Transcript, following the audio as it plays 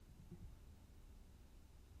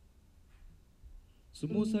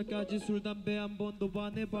20살까지 술 담배 한 번도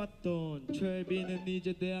안 해봤던 최비는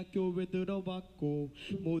이제 대학교에 들어왔고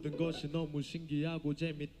모든 것이 너무 신기하고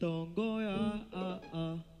재밌던 거야.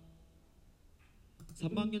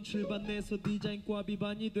 3학년 7반 내서 디자인과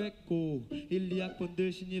비반이 됐고 1,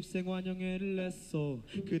 2학번들 신입생 환영회를 냈어.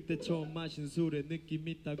 그때 처음 마신 술에 느낌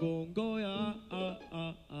있다고 온 거야.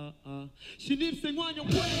 신입생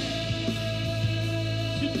환영회,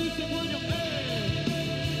 신입생 환영회.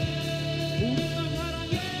 우리 널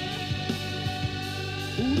사랑해,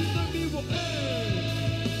 우리 널 미워해.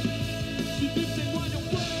 신입생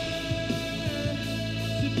환영회,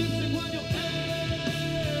 신입생 환영회.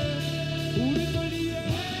 우리 널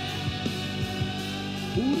이해해,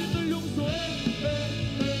 우리 널 용서해.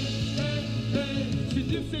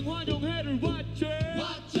 신입생 환영회를 왔지.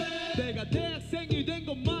 내가 대학생이 된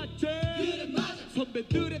건 맞지.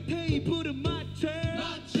 선배들의 테이블은 맞지.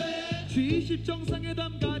 G20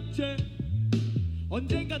 정상회담 같지.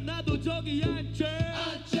 언젠가 나도 저기 앉지.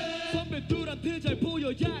 선배들한테 잘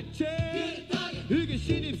보여야지. 이게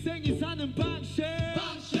신입생이 사는 방식.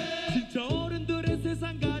 진짜 어른들의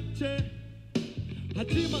세상 같지.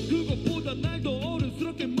 하지만 그것보다 날 더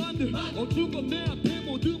어른스럽게 만들 어준 건 내 앞에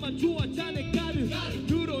모두만 좋아. 잔에 가득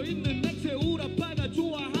들어있는 액체 우라파가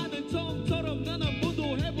좋아하는 처음처럼 난 한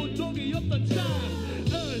번도 해본 적이 없던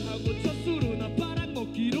차을 하고 첫 술은 나 바람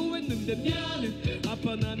먹기로 했는데 미안해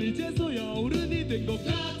아빠 난 이제서야 어른이 된 것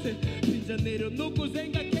같아. 빈잔 내려놓고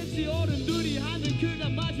생각했지 어른들이 하는 그가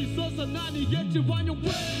맛있어서 난 이겠지. 환영회,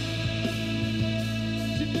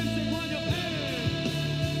 신입생 환영회.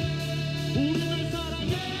 우리 널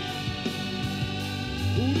사랑해,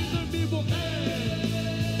 우리 널 미워해.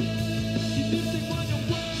 신입생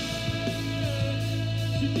환영회,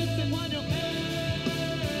 신입생 환영회.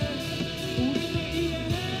 우리 널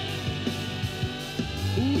이해해,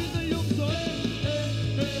 우리 널 용서해.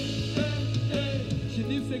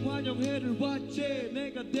 신입생 환영회를 왔지.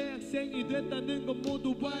 내가 대학생이 됐다는 건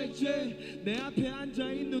모두 알지. 내 앞에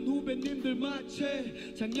앉아있는 후배님들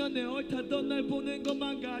마치 작년에 얼타던 날 보낸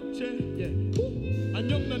것만 같지.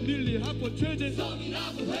 안녕 난 릴리 학번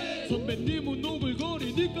최재성이라고 해. 선배님은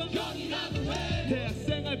오글거리니까 형이라고 해.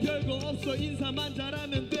 대학생활 별거 없어 인사만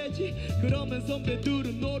잘하면 되지. 그러면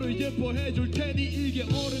선배들은 너를 예뻐해줄 테니 이게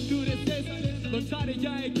어른들의 세상. 넌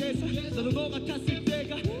잘해야 해 계산. 나도 너 같았을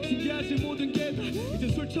때가 신기하지 모든 게 다. 이제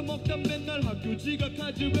술 처먹다 맨날 학교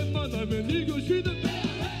지각하지. 웬만하면 1교시는 빼야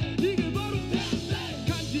해. 이게 바로 대학생.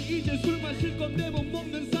 간지 이제 술 마실 건데 못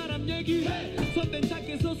먹는 사람 얘기해. 선배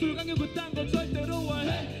착해서 술 강요 그딴 거 절대로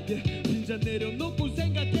안해. 빈잔 내려놓고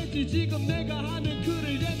생각했지 지금 내가 하는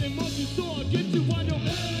글을 얘네 멋있어하겠지. 환영해,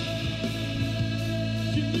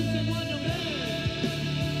 신입생 환영해.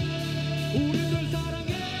 우리 널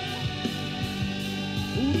사랑해,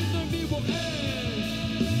 우리 널 미워해.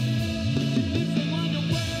 신입생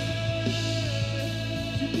환영회,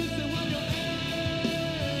 신입생 환영회.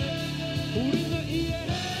 우리 널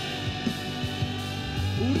이해해,